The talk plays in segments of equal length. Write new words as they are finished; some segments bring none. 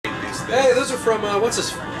Hey, those are from, what's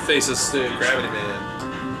his face's stage? Gravity Man.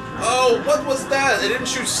 Oh, what was that? It didn't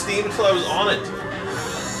shoot steam until I was on it.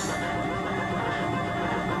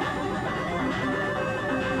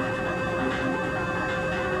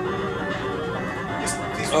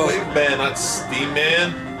 He's Wave Man, not Steam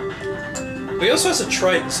Man. But he also has a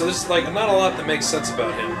Triton, so there's like not a lot that makes sense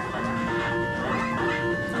about him.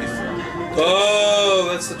 Oh,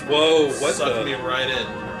 that's the... Whoa, what Sucked me right in.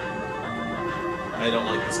 I don't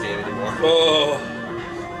like this game anymore. Oh.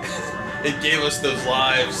 It gave us those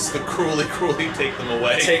lives. The cruelly take them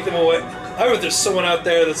away. Take them away. I bet there's someone out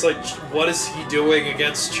there that's like, what is he doing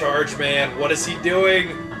against Charge Man? What is he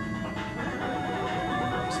doing?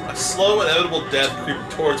 A slow, inevitable death creeping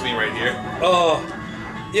towards me right here. Oh.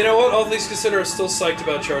 You know what? All things considered, I'm still psyched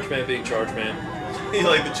about Charge Man being Charge Man. You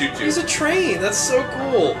like the choo-choo. He's a train. That's so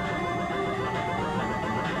cool.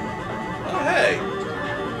 Oh, hey.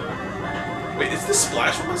 Wait, is this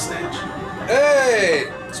Splash Woman stage?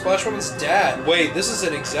 Hey! Splash Woman's dad. Wait, this is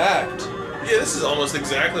an exact. Yeah, this is almost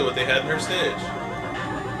exactly what they had in her stage.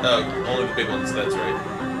 Oh, only the big ones, that's right.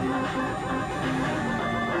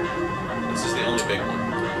 This is the only big one.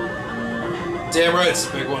 Damn right, it's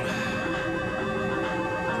the big one.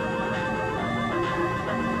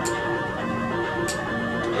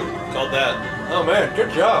 Oh, called that. Oh man,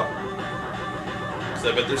 good job. Because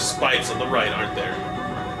I bet there's spikes on the right, aren't there?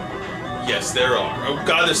 Yes, there are. Oh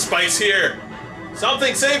god, there's spikes here!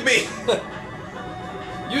 Something save me!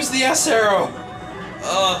 Use the S arrow!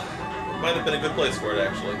 Might have been a good place for it,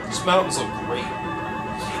 actually. These mountains look great.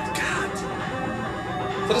 God.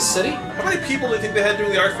 Is that a city? How many people do you think they had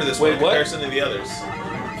doing the art for this one in comparison to the others?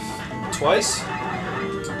 Twice?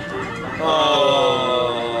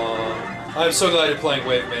 Oh. I'm so glad you're playing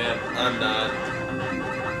Wave Man. I'm not.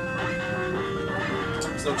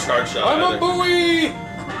 There's no charge shot I'm either. a buoy!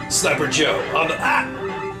 Sniper Joe on the... Ah!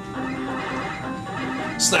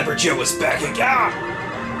 Sniper Joe is back again!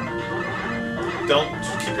 Don't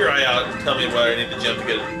keep your eye out and tell me where I need to jump to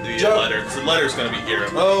get the letter, because the letter's going to be here.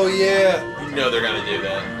 Oh, yeah. You know they're going to do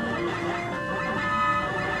that.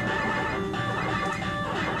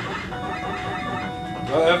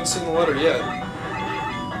 I haven't seen the letter yet.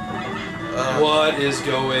 What is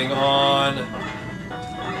going on?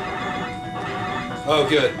 Oh,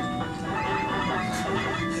 good.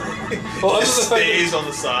 Well, it just stays on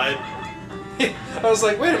the side. I was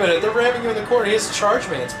like, wait a minute, they're ramming you in the corner. He has Charge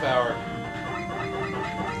Man's power.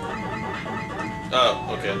 Oh,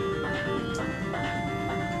 okay.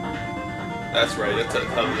 That's right, that's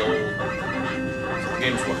how the old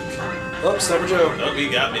games work. Oh, Sniper Joe. Nope, he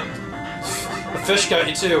got me. The fish got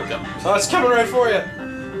you too. Yep. Oh, it's coming right for you.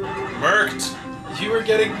 Murked. You were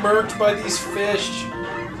getting murked by these fish.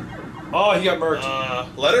 Oh, he got murked.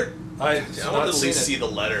 Letter? I want to at least see the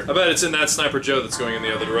letter. I bet it's in that Sniper Joe that's going in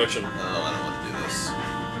the other direction. Oh, I don't want to do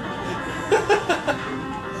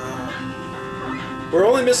this. We're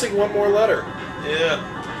only missing one more letter. Yeah.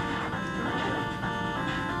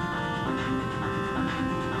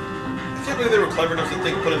 I can't believe they were clever enough to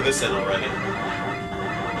think of putting this in already.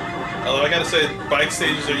 Although I gotta say, bike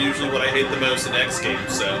stages are usually what I hate the most in X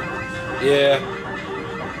games, so... Yeah.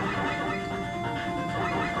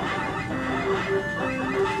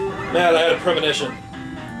 Matt, I had a premonition.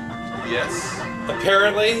 Yes?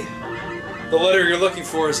 Apparently, the letter you're looking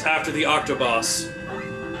for is after the Octoboss.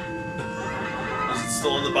 Is it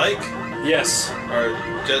still on the bike? Yes. Or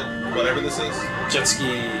jet... whatever this is? Jet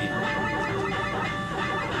ski.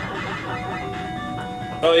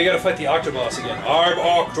 Oh, you gotta fight the Octoboss again. I'm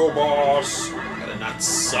Octoboss! Gotta not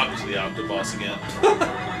suck to the Octoboss again.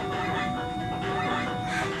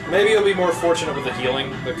 Maybe you'll be more fortunate with the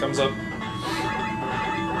healing that comes up.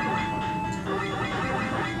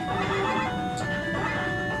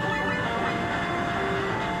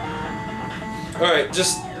 Alright,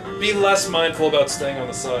 just be less mindful about staying on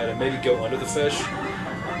the side and maybe go under the fish.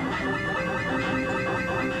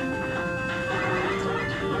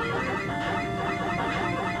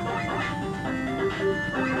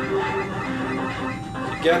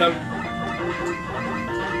 Get him.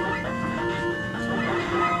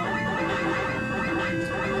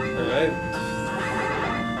 Alright.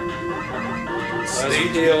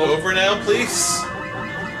 Stage over now, please?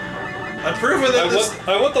 I'm proving that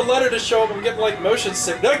I want the letter to show up. I'm getting like motion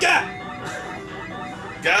sick. No, got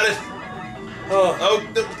it. Oh,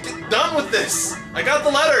 get done with this. I got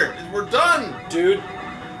the letter. We're done, dude.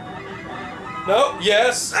 No.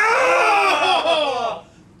 Yes. Oh!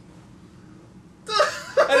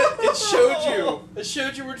 It showed you. It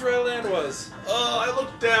showed you where dry land was. Oh, I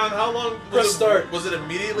looked down. How long? Press start. Was it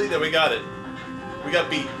immediately? Then we got it. We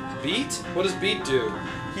got beat. Beat? What does beat do?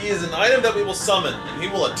 He is an item that we will summon, and he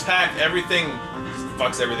will attack everything,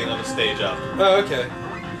 fucks everything on the stage up. Oh, okay.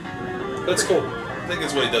 That's cool. I think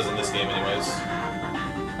that's what he does in this game anyways.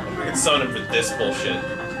 We can summon him for this bullshit.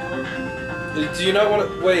 Do you not want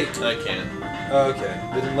to... Wait. I can't. Oh, okay.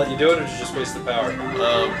 They didn't let you do it, or did you just waste the power?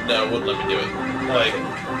 No, it wouldn't let me do it. Like,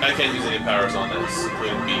 I can't use any powers on this,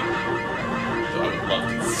 including beat. So I would love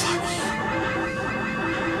to. Fuck you.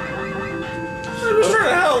 I'm just trying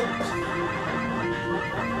to help!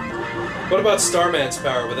 What about Starman's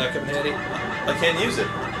power? Would that come in handy? I can't use it.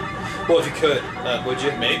 Well, if you could, would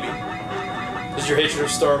you? Maybe. Does your hatred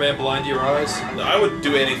of Starman blind your eyes? No, I would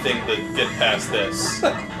do anything to get past this.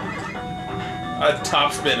 I'd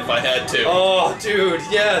top spin if I had to. Oh, dude,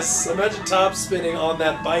 yes! Imagine top spinning on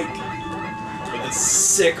that bike. With a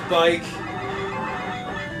sick bike.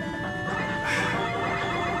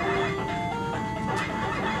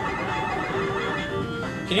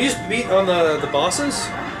 Can you use beat on the bosses?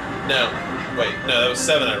 No. Wait, no, that was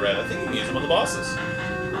 7 I read. I think you can use them on the bosses.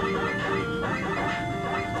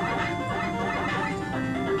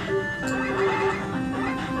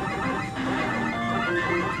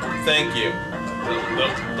 Thank you.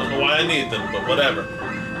 Don't know why I need them, but whatever.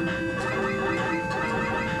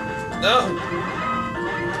 No!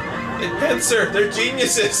 They pincer! They're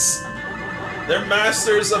geniuses! They're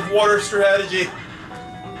masters of water strategy!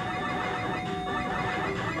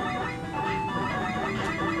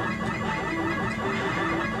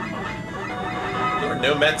 There are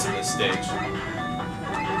no Mets in this stage.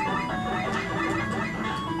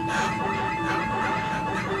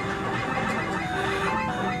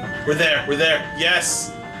 We're there,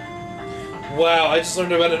 yes! Wow, I just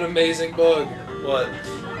learned about an amazing bug. What?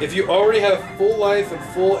 If you already have full life and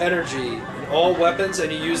full energy in all weapons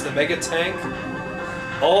and you use the Mega Tank,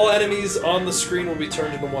 all enemies on the screen will be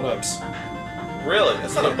turned into 1-ups. Really?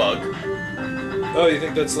 That's not a bug. Oh, you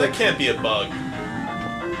think that's like... That can't be a bug.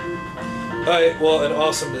 Alright, well, an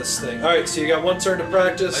awesomeness thing. Alright, so you got 1 turn to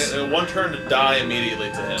practice. I got 1 turn to die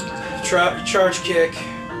immediately to him. Charge kick.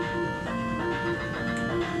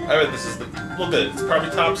 I bet this is the... Look at it, it's probably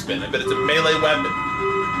top spin. I bet it's a melee weapon.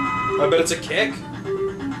 I bet it's a kick.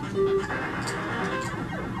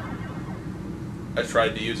 I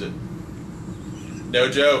tried to use it. No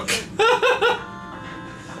joke.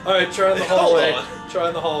 Alright, try in the hallway. Try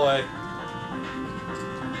in the hallway.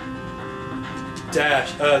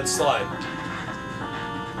 Dash. Slide.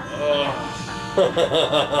 Oh.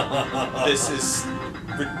 This is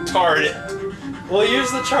retarded. Well,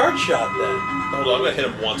 use the charge shot then. Hold on, I'm gonna hit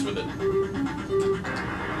him once with it.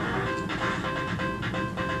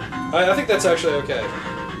 I think that's actually okay.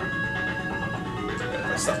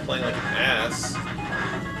 I stopped playing like an ass.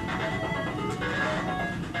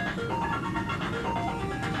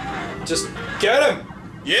 Just get him!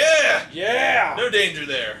 Yeah! Yeah! No danger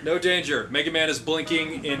there. No danger. Mega Man is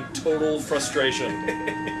blinking in total frustration.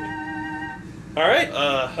 Alright,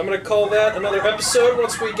 I'm gonna call that another episode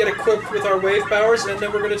once we get equipped with our wave powers, and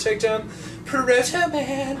then we're gonna take down Proto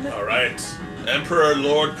Man. Alright. Emperor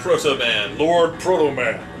Lord Proto Man. Lord Proto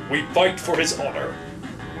Man, we fight for his honor.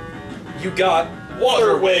 You got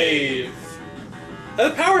Water Wave!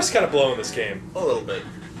 The power's kind of low in this game. A little bit.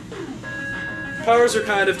 Powers are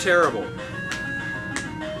kind of terrible.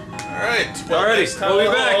 Alright, well, Alrighty, next time, we'll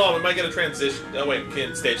be back. Hold on, we might get a transition. Oh wait, we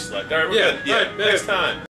can't stage select. Alright, we're good. Yeah, right, next time.